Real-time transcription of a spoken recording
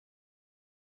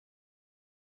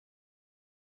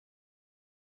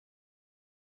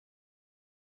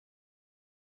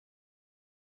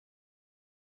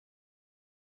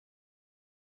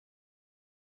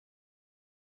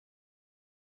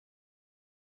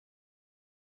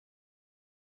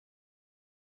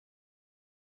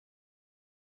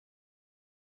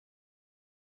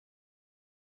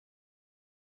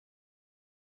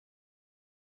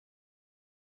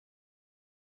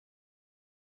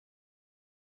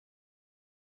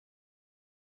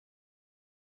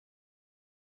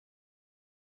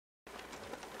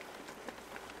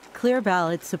Clear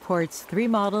Ballot supports 3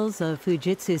 models of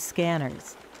Fujitsu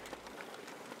scanners.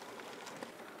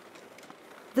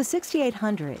 The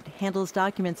 6800 handles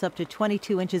documents up to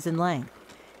 22 inches in length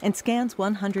and scans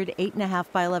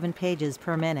 108.5 by 11 pages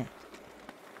per minute.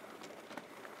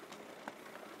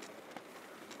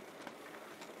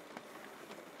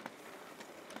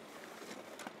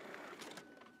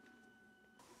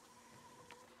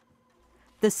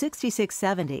 The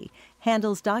 6670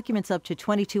 handles documents up to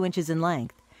 22 inches in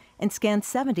length and scans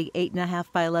 78.5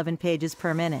 by 11 pages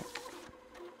per minute.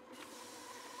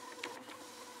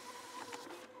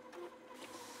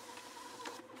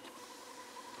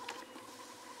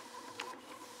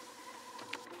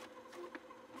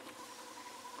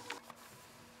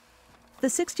 The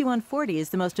 6140 is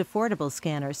the most affordable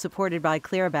scanner supported by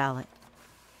Clear Ballot.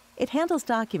 It handles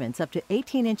documents up to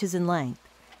 18 inches in length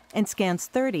and scans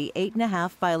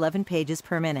 8.5 by 11 pages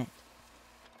per minute.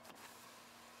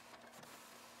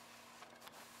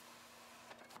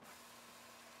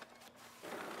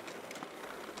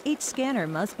 Each scanner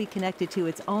must be connected to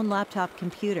its own laptop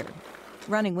computer,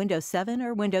 running Windows 7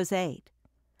 or Windows 8.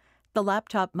 The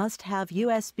laptop must have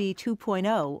USB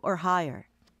 2.0 or higher.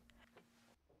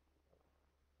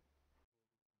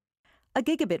 A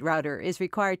gigabit router is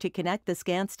required to connect the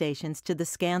scan stations to the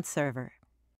scan server.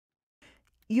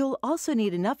 You'll also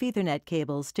need enough Ethernet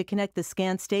cables to connect the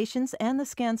scan stations and the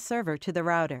scan server to the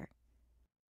router.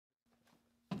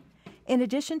 In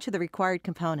addition to the required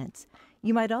components,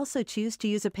 you might also choose to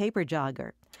use a paper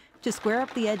jogger to square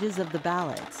up the edges of the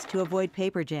ballots to avoid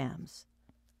paper jams.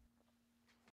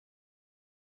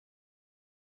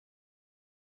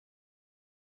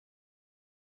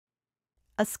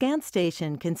 A scan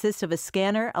station consists of a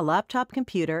scanner, a laptop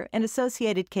computer, and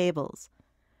associated cables.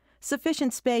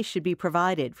 Sufficient space should be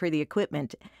provided for the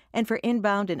equipment and for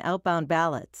inbound and outbound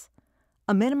ballots.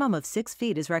 A minimum of 6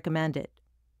 feet is recommended.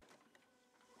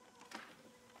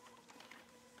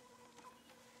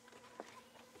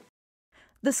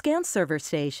 The scan server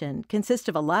station consists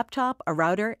of a laptop, a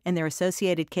router, and their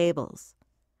associated cables.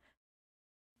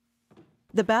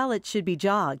 The ballots should be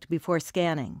jogged before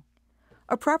scanning.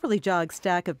 A properly jogged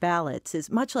stack of ballots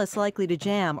is much less likely to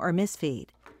jam or misfeed.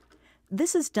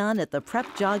 This is done at the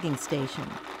prep jogging station,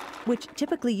 which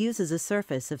typically uses a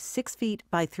surface of 6 feet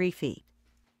by 3 feet.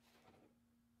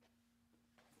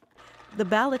 The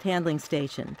ballot handling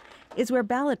station is where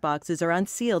ballot boxes are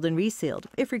unsealed and resealed,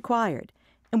 if required,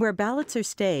 and where ballots are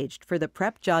staged for the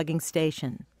prep jogging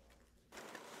station.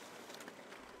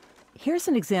 Here's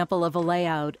an example of a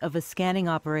layout of a scanning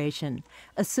operation,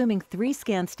 assuming 3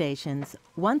 scan stations,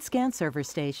 1 scan server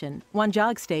station, 1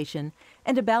 jog station,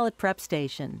 and a ballot prep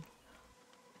station.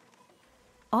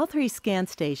 All 3 scan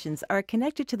stations are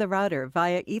connected to the router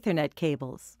via Ethernet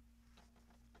cables.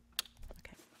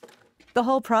 The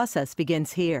whole process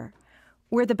begins here,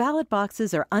 where the ballot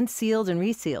boxes are unsealed and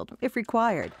resealed, if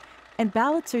required, and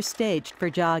ballots are staged for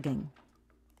jogging.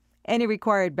 Any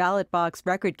required ballot box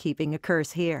record keeping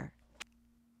occurs here.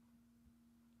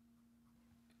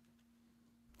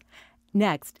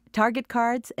 Next, target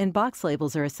cards and box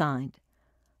labels are assigned.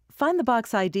 Find the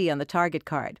box ID on the target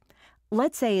card.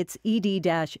 Let's say it's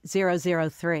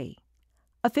ED-003.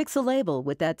 Affix a label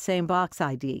with that same box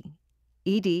ID,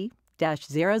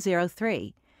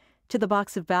 ED-003, to the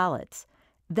box of ballots.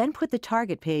 Then put the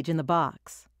target page in the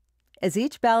box. As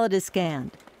each ballot is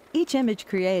scanned, each image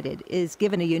created is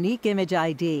given a unique image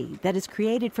ID that is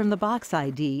created from the box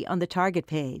ID on the target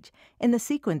page and the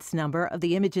sequence number of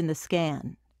the image in the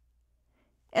scan.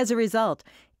 As a result,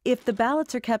 if the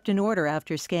ballots are kept in order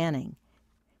after scanning,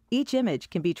 each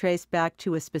image can be traced back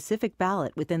to a specific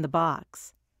ballot within the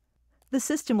box. The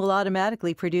system will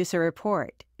automatically produce a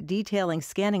report detailing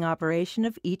scanning operation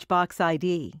of each box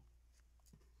ID.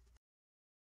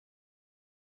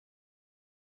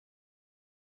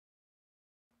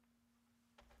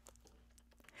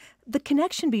 The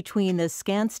connection between the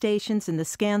scan stations and the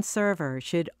scan server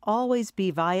should always be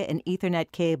via an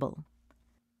Ethernet cable.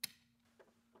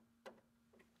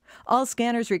 All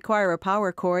scanners require a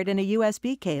power cord and a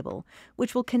USB cable,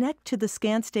 which will connect to the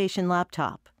scan station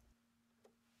laptop.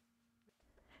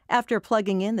 After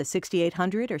plugging in the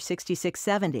 6800 or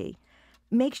 6670,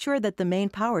 make sure that the main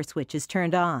power switch is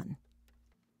turned on.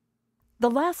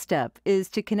 The last step is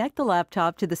to connect the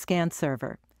laptop to the scan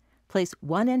server. Place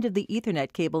one end of the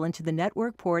Ethernet cable into the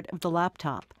network port of the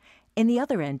laptop and the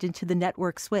other end into the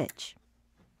network switch.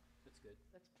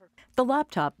 The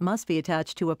laptop must be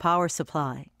attached to a power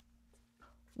supply.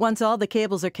 Once all the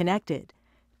cables are connected,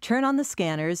 turn on the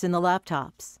scanners in the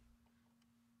laptops.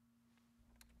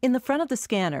 In the front of the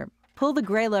scanner, pull the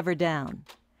gray lever down.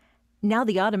 Now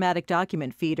the automatic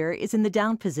document feeder is in the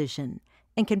down position,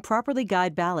 and can properly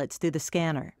guide ballots through the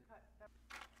scanner.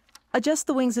 Adjust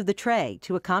the wings of the tray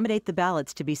to accommodate the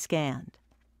ballots to be scanned.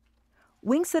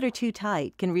 Wings that are too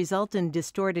tight can result in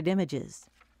distorted images.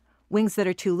 Wings that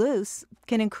are too loose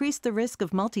can increase the risk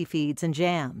of multi-feeds and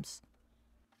jams.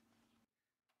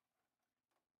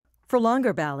 For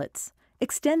longer ballots,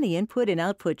 extend the input and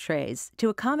output trays to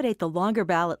accommodate the longer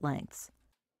ballot lengths.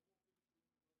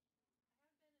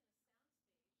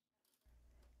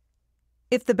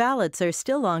 If the ballots are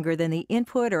still longer than the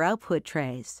input or output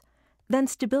trays, then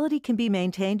stability can be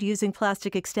maintained using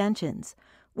plastic extensions,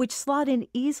 which slot in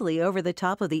easily over the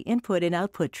top of the input and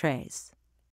output trays.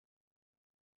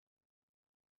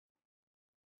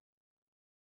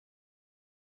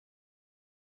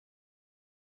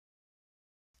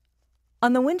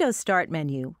 On the Windows Start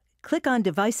menu, click on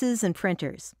Devices and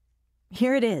Printers.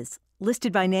 Here it is,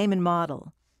 listed by name and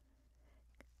model.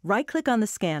 Right-click on the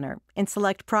scanner and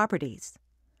select Properties.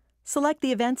 Select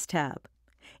the Events tab.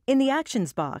 In the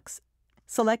Actions box,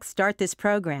 select Start this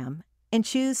program and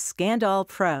choose Scan All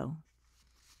Pro.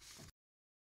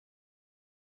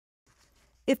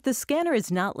 If the scanner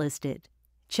is not listed,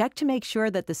 check to make sure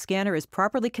that the scanner is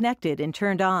properly connected and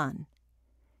turned on.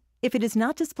 If it is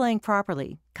not displaying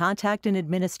properly, contact an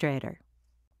administrator.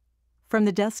 From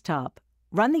the desktop,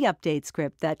 run the update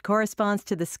script that corresponds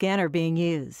to the scanner being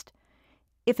used.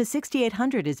 If a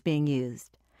 6800 is being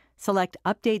used, select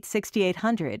Update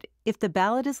 6800 if the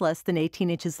ballot is less than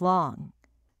 18 inches long.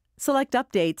 Select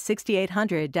Update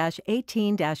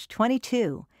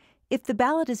 6800-18-22 if the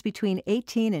ballot is between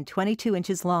 18 and 22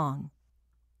 inches long.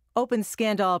 Open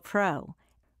Scan All Pro.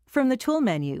 From the Tool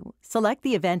menu, select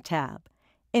the Event tab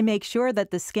and make sure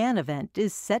that the scan event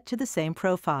is set to the same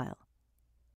profile.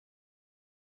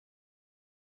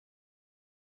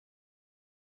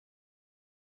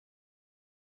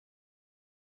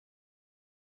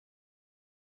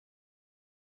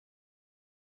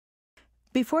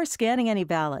 Before scanning any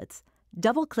ballots,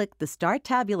 double-click the Start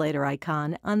Tabulator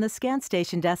icon on the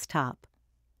ScanStation desktop.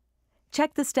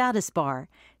 Check the status bar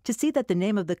to see that the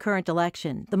name of the current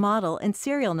election, the model, and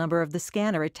serial number of the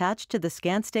scanner attached to the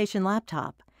ScanStation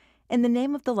laptop, and the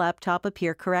name of the laptop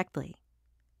appear correctly.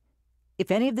 If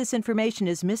any of this information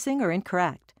is missing or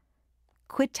incorrect,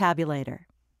 quit Tabulator.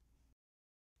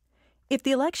 If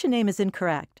the election name is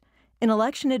incorrect, an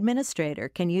election administrator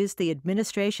can use the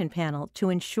Administration panel to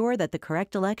ensure that the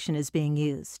correct election is being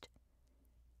used.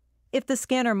 If the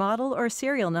scanner model or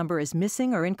serial number is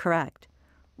missing or incorrect,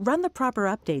 run the proper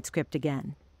update script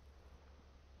again.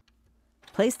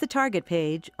 Place the target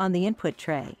page on the input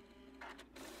tray.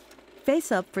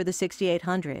 Face up for the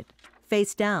 6800,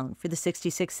 face down for the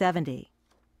 6670,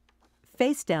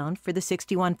 face down for the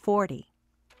 6140.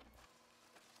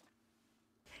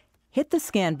 Hit the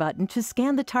Scan button to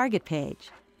scan the target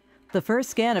page. The first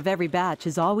scan of every batch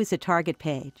is always a target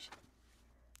page.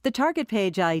 The target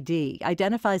page ID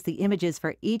identifies the images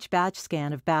for each batch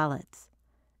scan of ballots.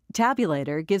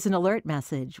 Tabulator gives an alert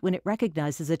message when it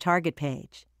recognizes a target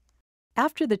page.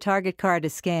 After the target card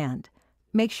is scanned,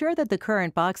 make sure that the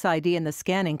current box ID in the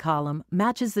scanning column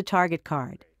matches the target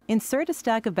card. Insert a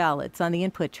stack of ballots on the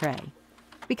input tray.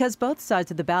 Because both sides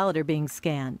of the ballot are being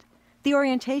scanned, the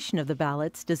orientation of the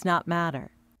ballots does not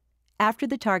matter. After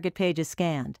the target page is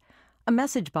scanned, a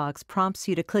message box prompts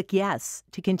you to click Yes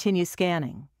to continue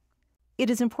scanning. It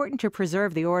is important to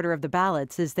preserve the order of the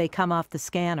ballots as they come off the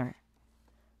scanner.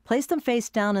 Place them face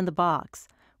down in the box,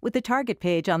 with the target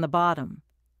page on the bottom.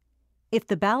 If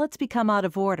the ballots become out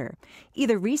of order,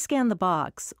 either rescan the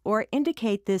box or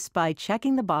indicate this by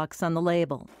checking the box on the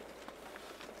label.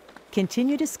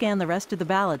 Continue to scan the rest of the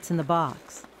ballots in the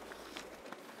box.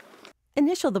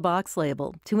 Initial the box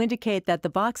label to indicate that the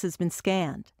box has been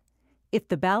scanned. If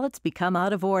the ballots become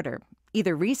out of order,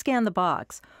 either rescan the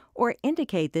box or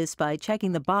indicate this by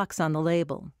checking the box on the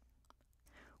label.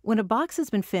 When a box has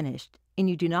been finished and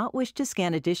you do not wish to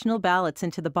scan additional ballots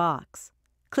into the box,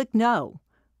 click No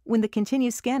when the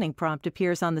Continue Scanning prompt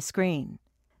appears on the screen.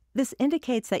 This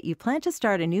indicates that you plan to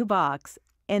start a new box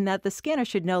and that the scanner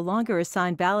should no longer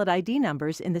assign ballot ID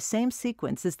numbers in the same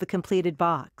sequence as the completed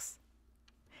box.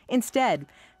 Instead,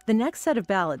 the next set of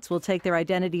ballots will take their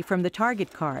identity from the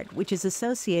target card, which is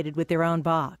associated with their own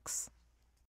box.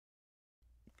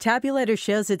 Tabulator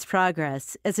shows its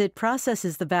progress as it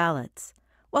processes the ballots.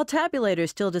 While Tabulator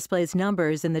still displays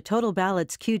numbers in the total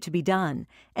ballots queued to be done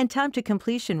and time to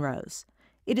completion rows,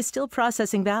 it is still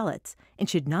processing ballots and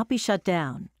should not be shut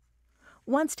down.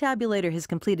 Once Tabulator has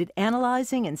completed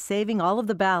analyzing and saving all of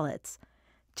the ballots,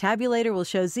 Tabulator will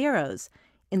show zeros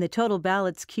in the total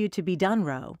ballots queued to be done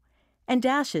row and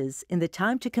dashes in the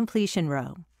time to completion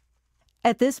row.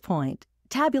 At this point,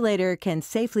 Tabulator can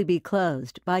safely be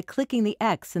closed by clicking the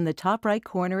X in the top right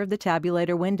corner of the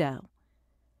tabulator window.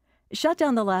 Shut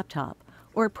down the laptop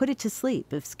or put it to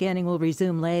sleep if scanning will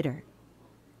resume later.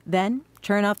 Then,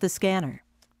 turn off the scanner.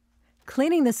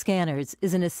 Cleaning the scanners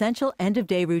is an essential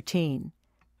end-of-day routine.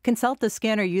 Consult the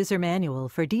scanner user manual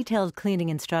for detailed cleaning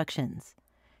instructions.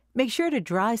 Make sure to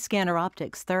dry scanner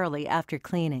optics thoroughly after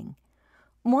cleaning.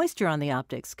 Moisture on the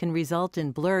optics can result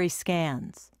in blurry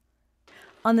scans.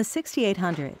 On the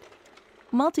 6800,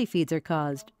 multi-feeds are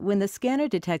caused when the scanner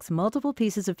detects multiple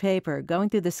pieces of paper going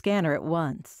through the scanner at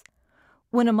once.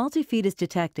 When a multi-feed is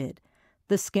detected,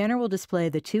 the scanner will display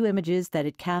the two images that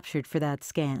it captured for that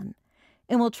scan,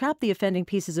 and will trap the offending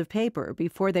pieces of paper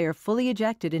before they are fully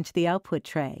ejected into the output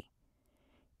tray.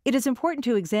 It is important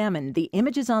to examine the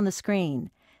images on the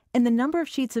screen and the number of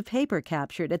sheets of paper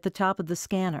captured at the top of the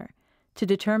scanner to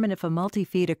determine if a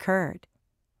multi-feed occurred.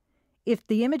 If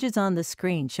the images on the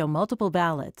screen show multiple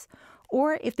ballots,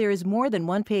 or if there is more than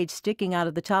one page sticking out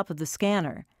of the top of the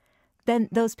scanner, then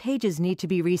those pages need to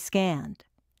be rescanned.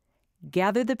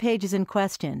 Gather the pages in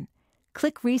question,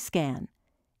 click Rescan,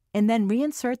 and then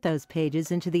reinsert those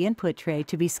pages into the input tray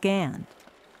to be scanned.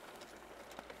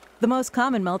 The most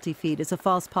common multi-feed is a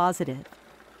false positive.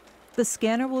 The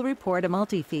scanner will report a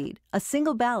multi-feed. A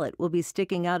single ballot will be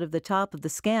sticking out of the top of the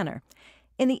scanner,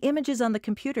 and the images on the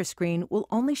computer screen will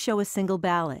only show a single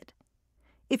ballot.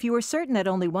 If you are certain that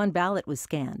only one ballot was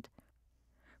scanned,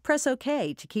 press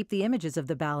OK to keep the images of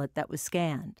the ballot that was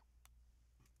scanned.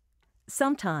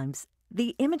 Sometimes,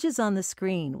 the images on the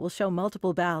screen will show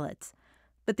multiple ballots,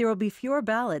 but there will be fewer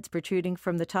ballots protruding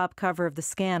from the top cover of the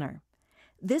scanner.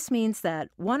 This means that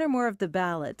one or more of the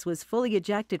ballots was fully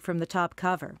ejected from the top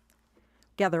cover.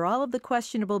 Gather all of the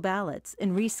questionable ballots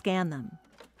and rescan them.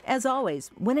 As always,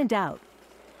 when in doubt,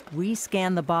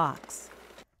 rescan the box.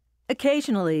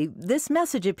 Occasionally, this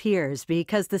message appears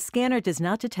because the scanner does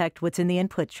not detect what's in the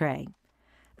input tray.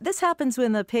 This happens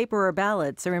when the paper or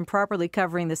ballots are improperly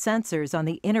covering the sensors on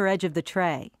the inner edge of the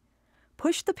tray.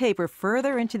 Push the paper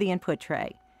further into the input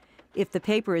tray. If the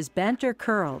paper is bent or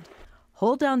curled,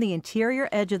 hold down the interior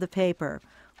edge of the paper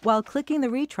while clicking the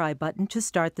retry button to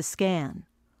start the scan.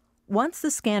 Once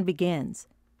the scan begins,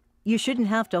 you shouldn't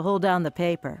have to hold down the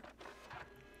paper.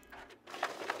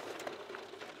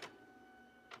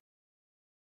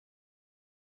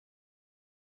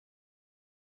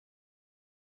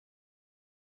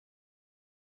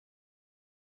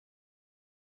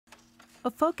 A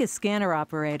focus scanner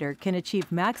operator can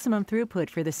achieve maximum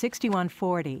throughput for the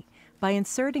 6140 by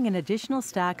inserting an additional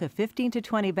stack of 15 to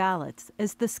 20 ballots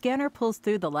as the scanner pulls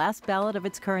through the last ballot of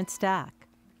its current stack.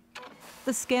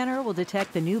 The scanner will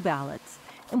detect the new ballots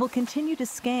and will continue to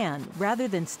scan rather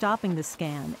than stopping the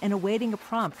scan and awaiting a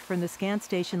prompt from the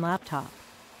ScanStation laptop.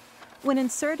 When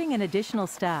inserting an additional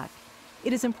stack,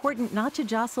 it is important not to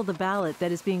jostle the ballot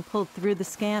that is being pulled through the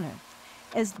scanner,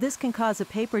 as this can cause a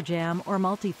paper jam or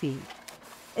multi-feed.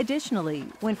 Additionally,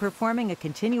 when performing a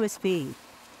continuous feed,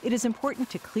 it is important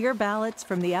to clear ballots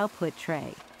from the output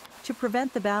tray to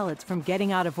prevent the ballots from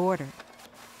getting out of order.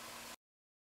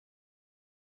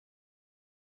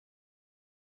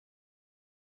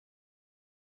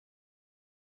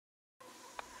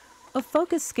 A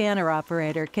focus scanner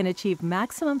operator can achieve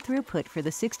maximum throughput for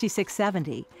the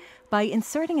 6670 by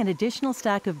inserting an additional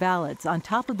stack of ballots on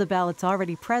top of the ballots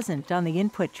already present on the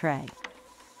input tray.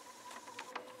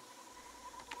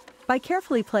 By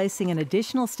carefully placing an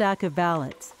additional stack of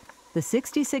ballots, the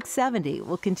 6670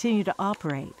 will continue to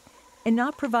operate and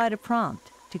not provide a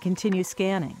prompt to continue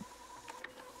scanning.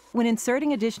 When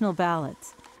inserting additional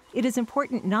ballots, it is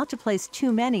important not to place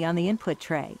too many on the input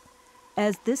tray,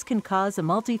 as this can cause a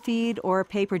multi-feed or a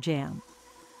paper jam.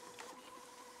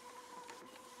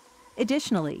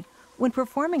 Additionally, when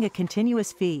performing a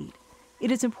continuous feed,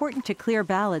 it is important to clear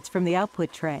ballots from the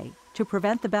output tray to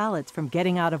prevent the ballots from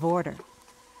getting out of order.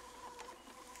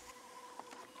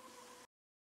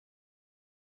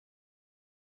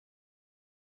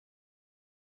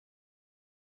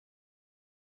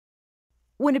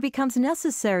 When it becomes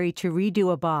necessary to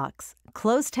redo a box,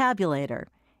 close Tabulator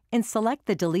and select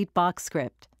the Delete Box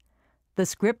script. The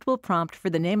script will prompt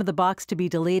for the name of the box to be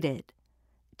deleted.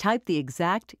 Type the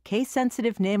exact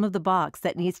case-sensitive name of the box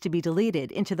that needs to be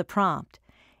deleted into the prompt,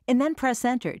 and then press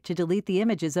Enter to delete the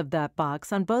images of that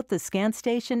box on both the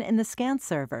ScanStation and the Scan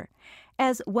server,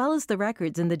 as well as the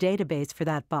records in the database for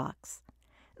that box.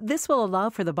 This will allow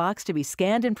for the box to be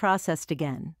scanned and processed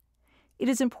again. It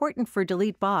is important for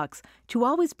Delete Box to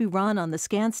always be run on the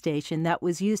ScanStation that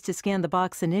was used to scan the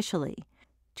box initially,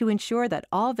 to ensure that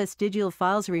all vestigial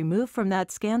files are removed from that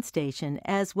ScanStation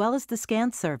as well as the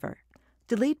Scan server.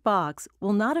 Delete box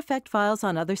will not affect files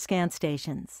on other scan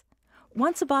stations.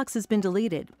 Once a box has been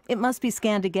deleted, it must be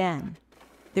scanned again.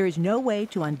 There is no way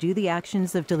to undo the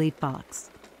actions of delete box.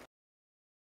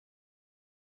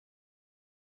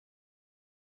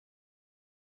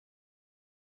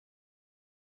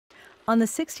 On the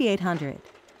 6800,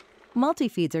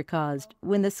 multi-feeds are caused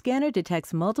when the scanner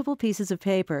detects multiple pieces of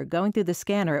paper going through the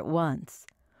scanner at once.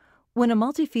 When a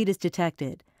multi-feed is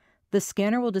detected, the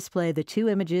scanner will display the two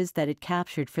images that it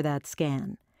captured for that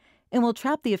scan, and will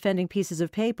trap the offending pieces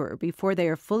of paper before they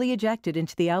are fully ejected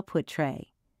into the output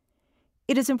tray.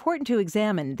 It is important to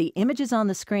examine the images on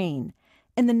the screen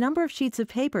and the number of sheets of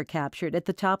paper captured at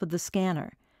the top of the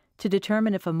scanner to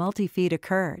determine if a multi-feed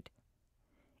occurred.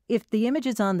 If the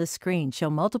images on the screen show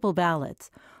multiple ballots,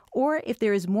 or if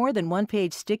there is more than one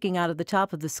page sticking out of the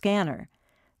top of the scanner,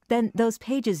 then those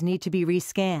pages need to be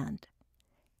rescanned.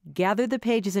 Gather the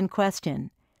pages in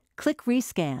question, click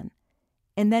Rescan,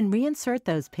 and then reinsert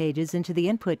those pages into the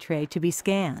input tray to be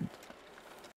scanned.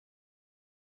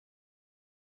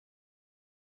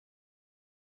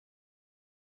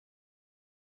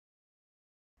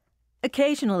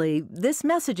 Occasionally, this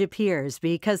message appears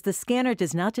because the scanner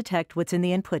does not detect what's in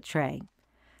the input tray.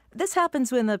 This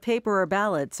happens when the paper or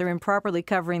ballots are improperly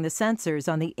covering the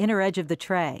sensors on the inner edge of the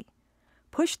tray.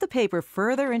 Push the paper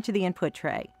further into the input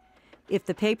tray. If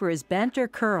the paper is bent or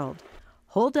curled,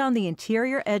 hold down the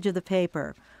interior edge of the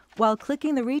paper while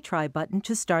clicking the retry button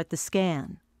to start the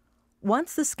scan.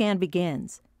 Once the scan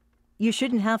begins, you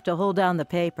shouldn't have to hold down the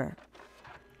paper.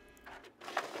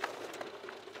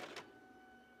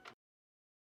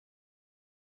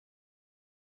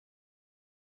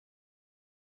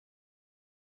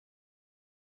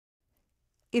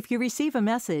 If you receive a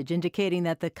message indicating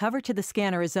that the cover to the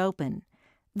scanner is open,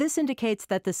 this indicates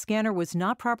that the scanner was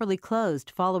not properly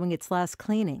closed following its last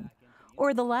cleaning,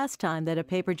 or the last time that a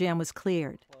paper jam was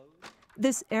cleared.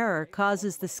 This error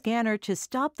causes the scanner to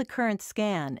stop the current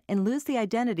scan and lose the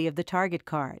identity of the target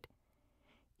card.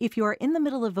 If you are in the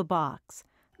middle of a box,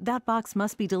 that box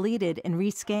must be deleted and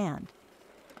rescanned,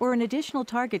 or an additional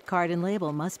target card and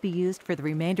label must be used for the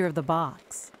remainder of the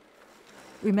box.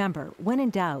 Remember, when in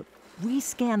doubt,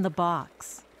 rescan the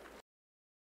box.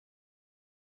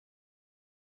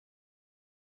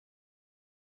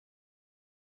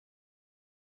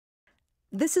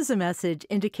 This is a message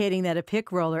indicating that a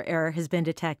pick roller error has been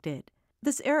detected.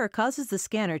 This error causes the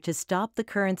scanner to stop the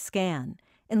current scan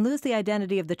and lose the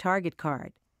identity of the target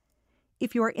card.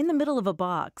 If you are in the middle of a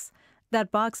box,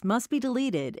 that box must be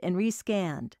deleted and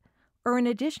rescanned, or an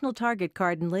additional target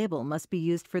card and label must be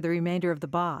used for the remainder of the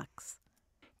box.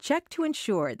 Check to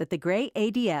ensure that the gray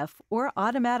ADF or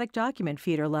automatic document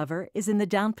feeder lever is in the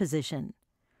down position.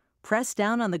 Press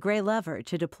down on the gray lever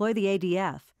to deploy the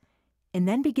ADF, and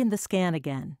then begin the scan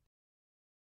again.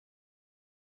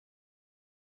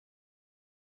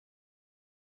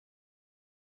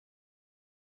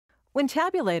 When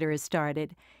Tabulator is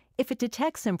started, if it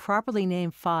detects improperly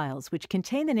named files which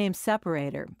contain the name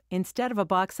separator instead of a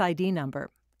box ID number,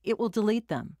 it will delete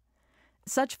them.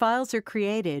 Such files are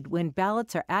created when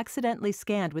ballots are accidentally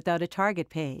scanned without a target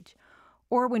page,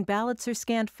 or when ballots are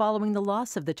scanned following the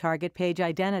loss of the target page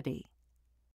identity.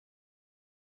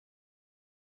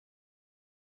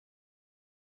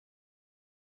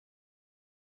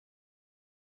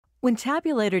 When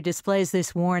Tabulator displays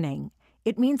this warning,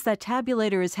 it means that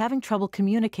Tabulator is having trouble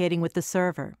communicating with the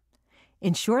server.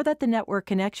 Ensure that the network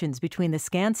connections between the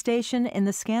scan station and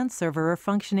the scan server are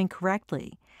functioning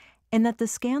correctly, and that the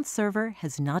scan server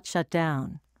has not shut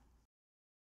down.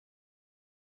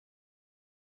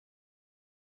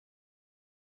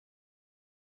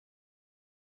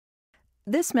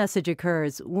 This message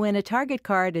occurs when a target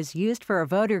card is used for a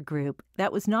voter group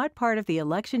that was not part of the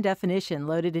election definition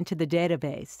loaded into the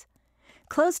database.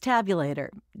 Close Tabulator,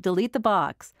 delete the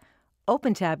box,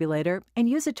 open Tabulator, and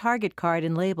use a target card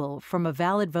and label from a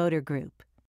valid voter group.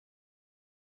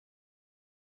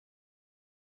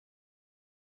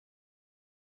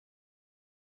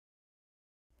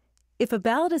 If a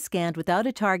ballot is scanned without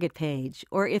a target page,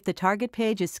 or if the target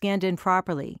page is scanned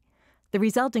improperly, the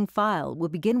resulting file will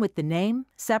begin with the name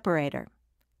separator.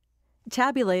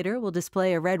 Tabulator will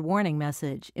display a red warning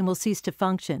message and will cease to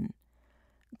function.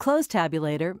 Close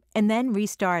Tabulator and then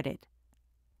restart it.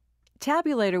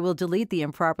 Tabulator will delete the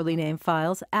improperly named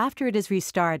files after it is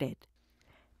restarted.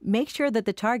 Make sure that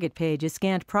the target page is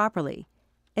scanned properly,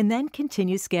 and then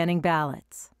continue scanning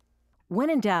ballots. When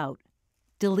in doubt,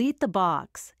 delete the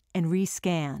box and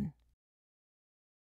rescan.